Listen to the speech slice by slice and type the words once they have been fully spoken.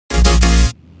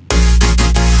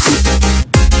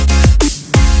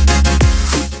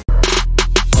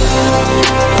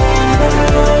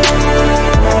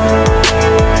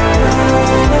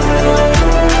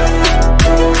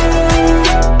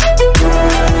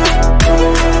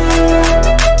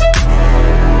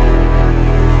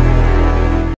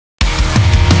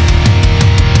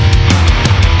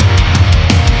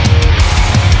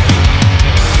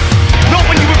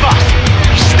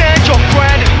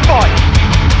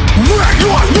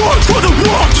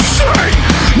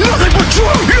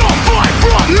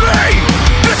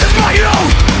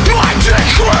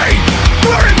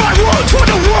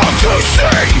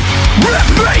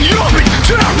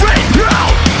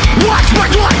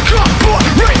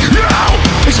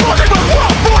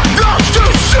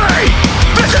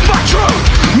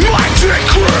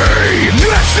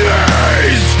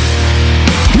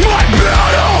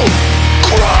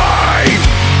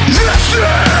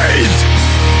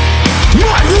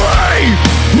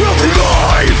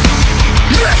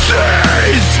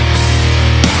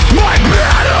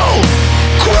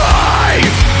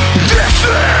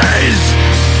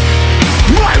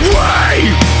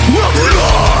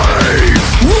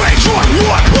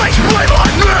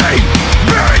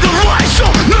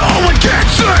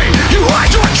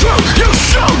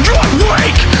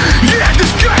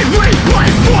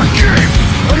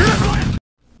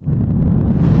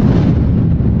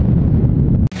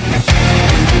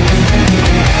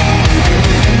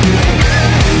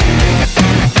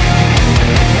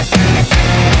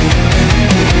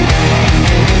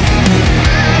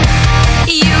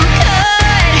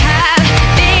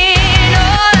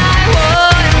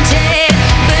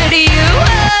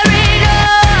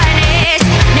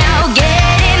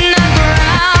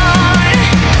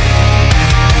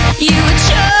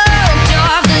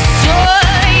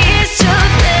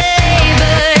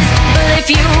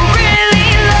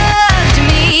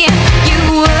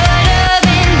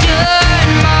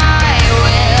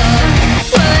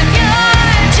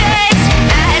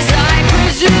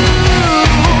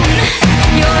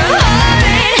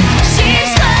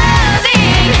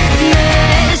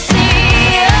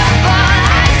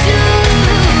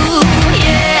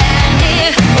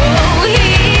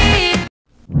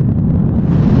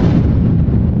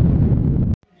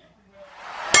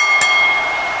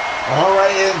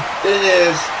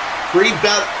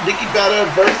Nikki Bella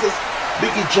versus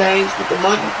Mickie James with the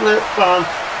monkey flip from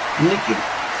Nikki.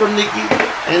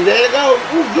 And there you go.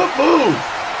 Ooh, good move.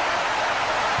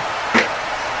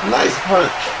 Nice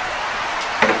punch.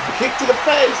 Kick to the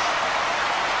face.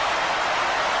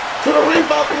 To the ring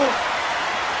buckle.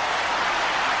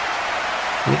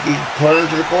 Nikki turns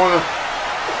to the corner.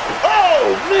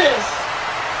 Oh, miss.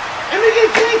 And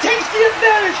Mickie James takes the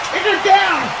advantage. Kick her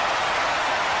down.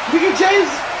 Mickie James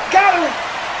got her.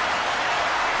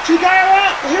 She got her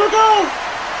up. Here we go.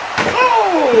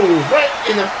 Oh, right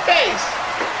in the face.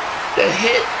 That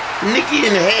hit Nikki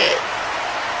in the head.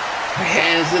 Her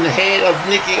hands in the head of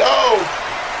Nikki. Oh,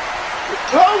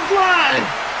 clothesline.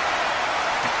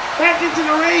 Back into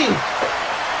the ring.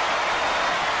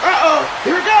 Uh-oh,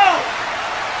 here we go.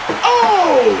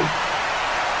 Oh,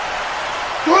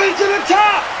 going to the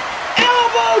top.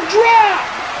 Elbow drop.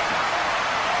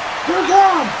 Here we go.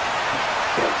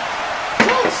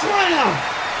 Close slam.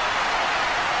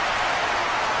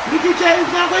 Mickie James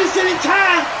not wasting any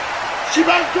time. She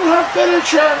about to do her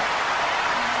finisher.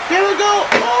 Here we go.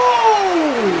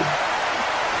 Oh!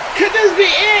 Could this be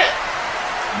it?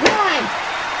 1,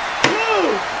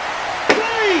 2,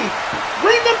 3.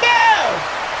 Ring the bell.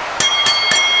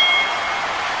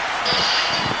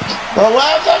 The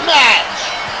welcome match.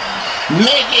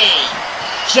 Mickie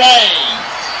James.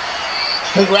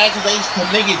 Congratulations to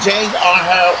Mickie James on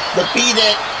her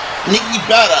defeated Nikki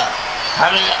Bella.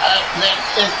 Coming up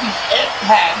next is the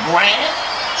Impact Grand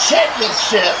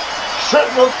Championship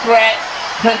Triple Threat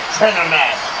Contender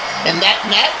match. And that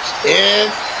match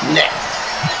is next.